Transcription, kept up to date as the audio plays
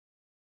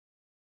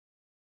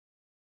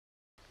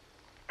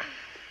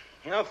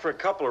You know, for a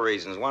couple of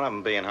reasons. One of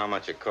them being how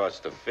much it costs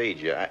to feed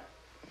you.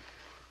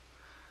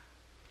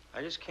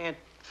 I just can't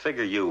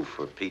figure you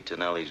for Pete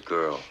Tonelli's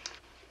girl.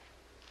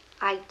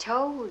 I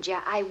told you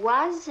I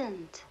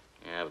wasn't.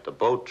 Yeah, but the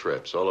boat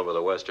trips all over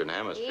the Western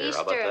Hemisphere.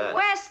 How about that? Eastern,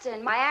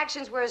 Western. My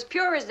actions were as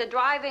pure as the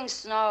driving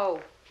snow.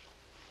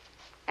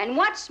 And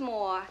what's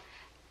more,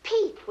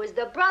 Pete was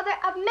the brother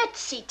of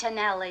Mitzi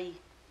Tonelli,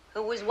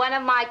 who was one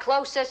of my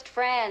closest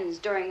friends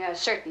during a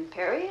certain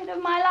period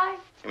of my life.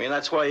 You mean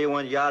that's why you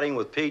went yachting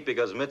with Pete,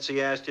 because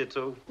Mitzi asked you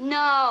to?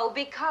 No,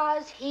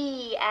 because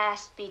he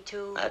asked me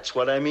to. That's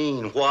what I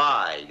mean.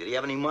 Why? Did he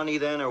have any money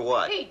then, or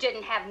what? He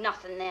didn't have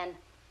nothing then.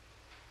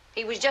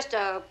 He was just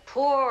a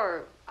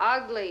poor,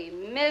 ugly,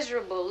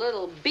 miserable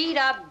little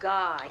beat-up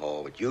guy.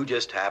 Oh, but you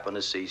just happened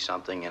to see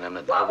something in him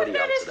that What nobody was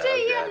there else to had ever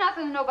see? got.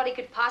 Nothing nobody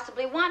could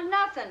possibly want,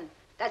 nothing.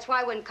 That's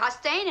why when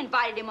Costain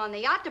invited him on the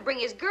yacht to bring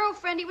his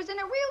girlfriend, he was in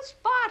a real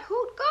spot.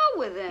 Who'd go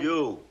with him?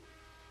 You.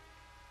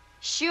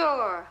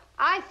 Sure.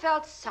 I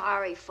felt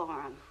sorry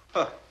for him.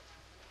 Huh.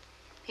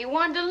 He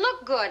wanted to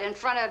look good in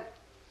front of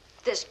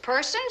this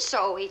person,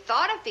 so he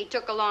thought if he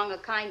took along a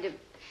kind of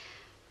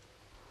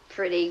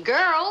pretty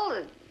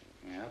girl...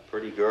 Yeah,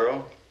 pretty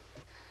girl.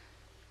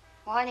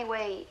 Well,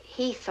 anyway,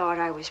 he thought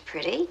I was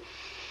pretty.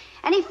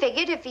 And he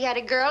figured if he had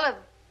a girl of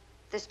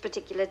this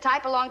particular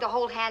type along to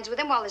hold hands with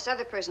him while this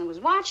other person was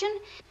watching...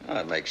 Oh,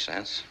 that makes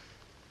sense.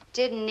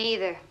 Didn't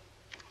either.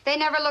 They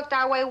never looked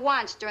our way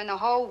once during the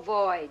whole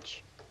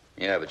voyage.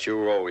 Yeah, but you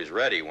were always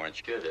ready,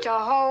 weren't you? To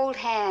hold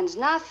hands,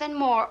 nothing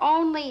more,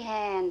 only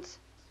hands.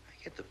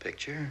 I get the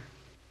picture.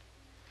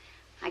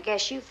 I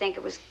guess you think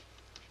it was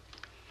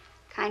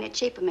kind of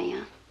cheap of me,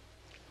 huh?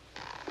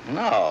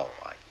 No,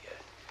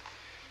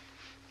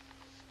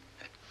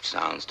 it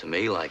sounds to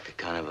me like the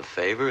kind of a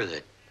favor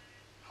that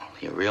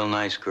only a real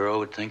nice girl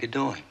would think of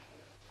doing.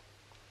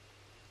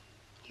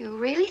 You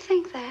really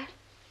think that?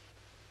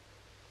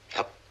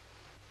 Yep.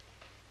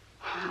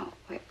 Well,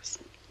 it was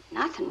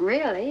nothing,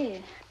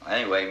 really.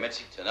 Anyway,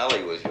 Mitzi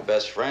Tonelli was your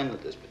best friend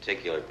at this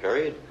particular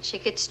period. She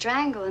could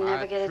strangle and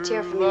never get a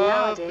tear from me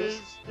nowadays.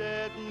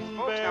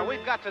 Folks, now,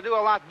 we've got to do a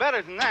lot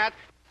better than that.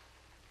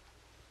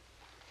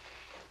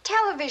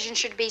 Television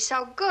should be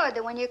so good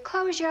that when you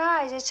close your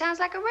eyes, it sounds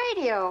like a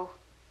radio.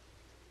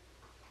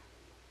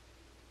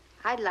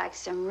 I'd like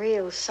some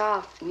real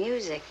soft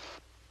music.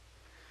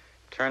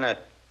 Turn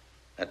that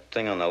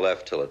thing on the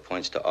left till it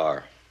points to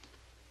R.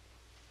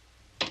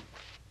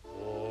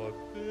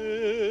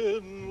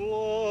 Forbidden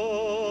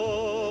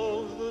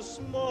love, the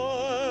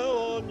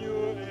smile on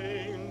your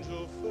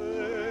angel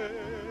face,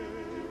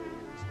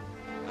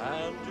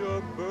 and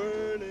your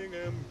burning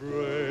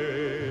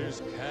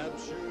embrace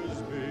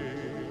captures me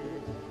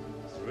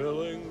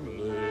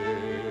thrillingly.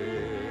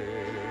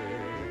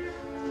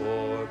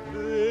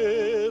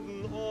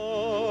 Forbidden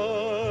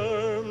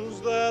arms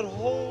that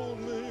hold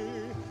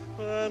me,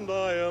 and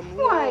I am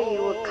Why are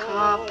you a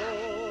cop?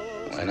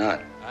 Why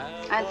not?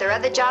 Aren't there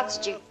other jobs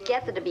that you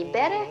get that'd be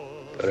better?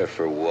 Better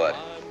for what?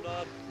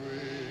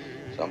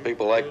 Some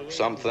people like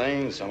some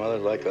things, some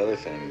others like other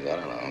things. I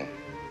don't know.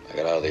 I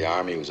got out of the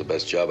Army. It was the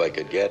best job I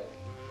could get.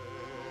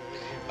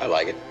 I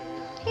like it.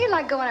 You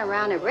like going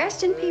around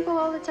arresting people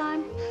all the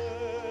time?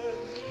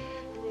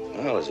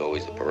 Well, there's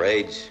always the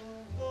parades.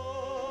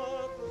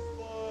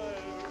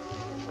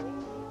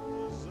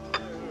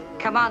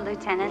 Come on,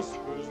 Lieutenant.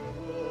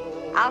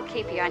 I'll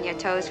keep you on your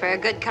toes for a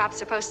good cop's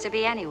supposed to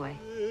be anyway.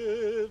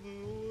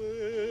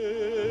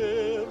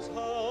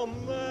 How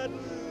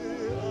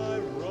madly I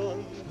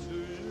run to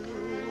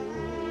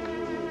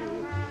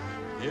you.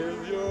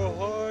 Give your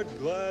heart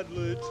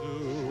gladly to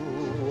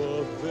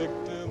a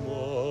victim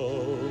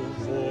of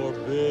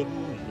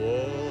forbidden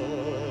love.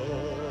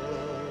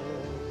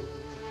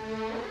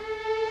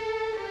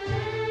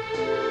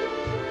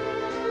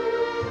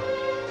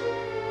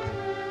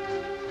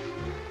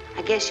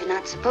 I guess you're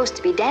not supposed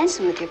to be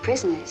dancing with your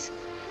prisoners.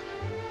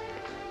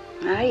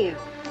 Are you?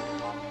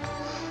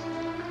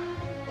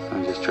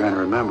 I'm just trying to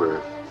remember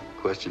if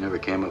the question ever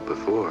came up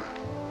before.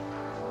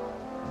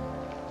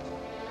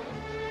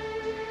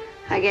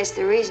 I guess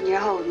the reason you're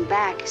holding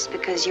back is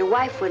because your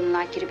wife wouldn't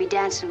like you to be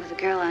dancing with a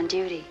girl on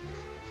duty.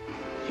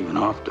 Even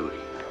off duty.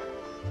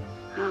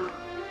 Oh,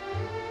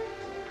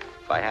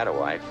 If I had a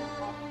wife,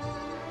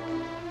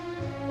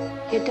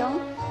 you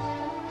don't?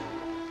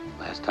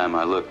 last time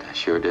I looked, I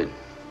sure did.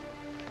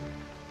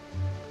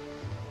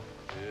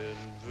 In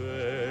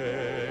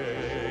vain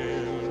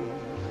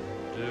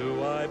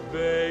do I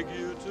beg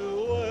you to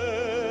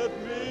let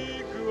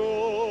me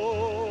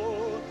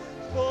go,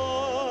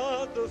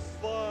 but the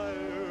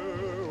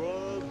fire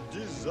of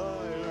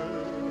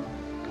desire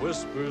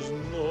whispers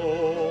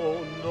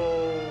no, no,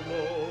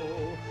 no.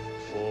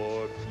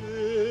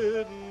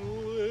 Forbidden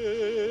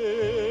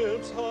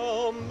lips,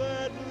 how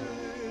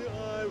madly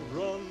I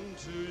run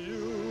to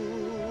you.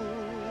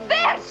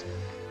 Vince!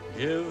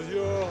 Give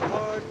your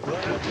heart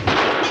gladly.